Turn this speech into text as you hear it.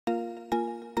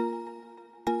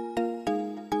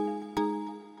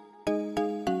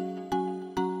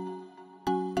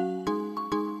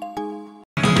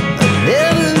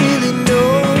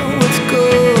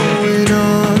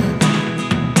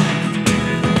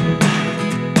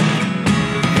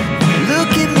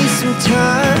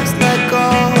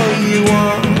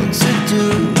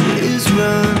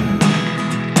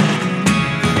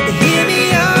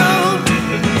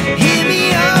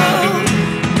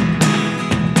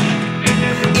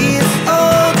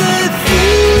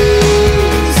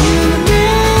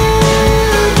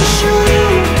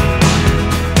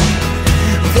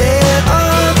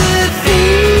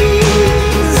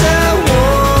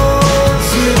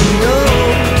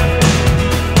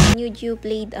Joo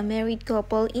played a married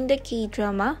couple in the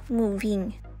K-drama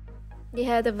Moving. They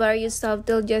had various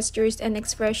subtle gestures and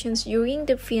expressions during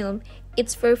the film.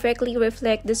 It perfectly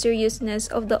reflects the seriousness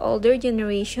of the older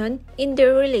generation in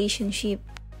their relationship,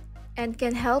 and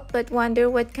can help but wonder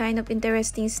what kind of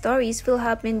interesting stories will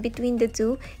happen between the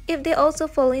two if they also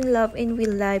fall in love in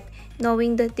real life,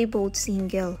 knowing that they both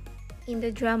single. In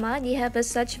the drama, they have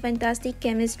such fantastic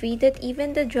chemistry that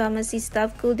even the dramacy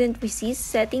staff couldn't resist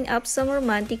setting up some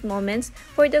romantic moments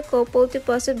for the couple to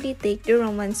possibly take the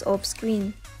romance off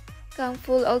screen. Kang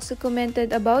Ful also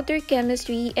commented about their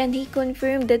chemistry, and he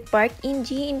confirmed that Park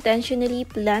In-ji intentionally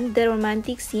planned the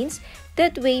romantic scenes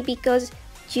that way because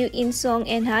Joo In-sung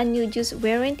and Han Yoo-joo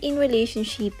weren't in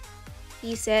relationship.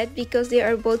 He said, "Because they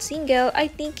are both single, I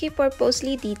think he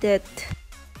purposely did it."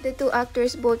 The two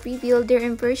actors both revealed their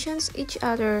impressions each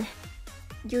other.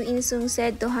 Joo In-sung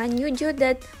said to Han Yoo-joo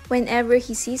that whenever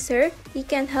he sees her, he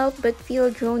can't help but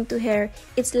feel drawn to her.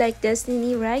 "It's like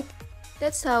destiny, right?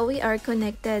 That's how we are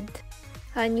connected."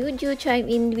 Han Yoo-joo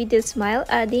chimed in with a smile,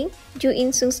 adding, "Joo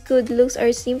In-sung's good looks are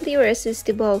simply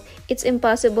irresistible. It's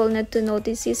impossible not to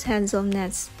notice his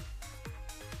handsomeness."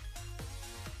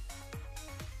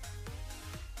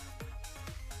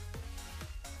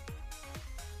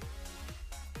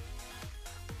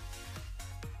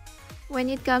 When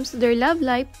it comes to their love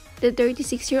life, the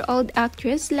 36-year-old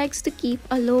actress likes to keep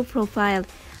a low profile.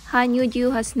 Han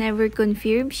Yoo-joo has never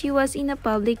confirmed she was in a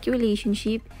public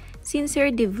relationship since her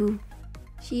debut.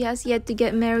 She has yet to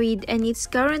get married and is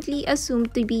currently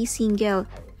assumed to be single,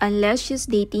 unless she's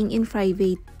dating in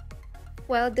private.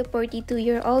 While the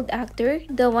 42-year-old actor,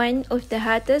 the one of the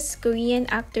hottest Korean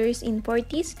actors in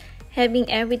 40s, having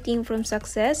everything from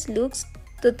success, looks,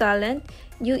 to talent,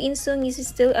 Joo In-sung is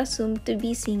still assumed to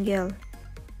be single.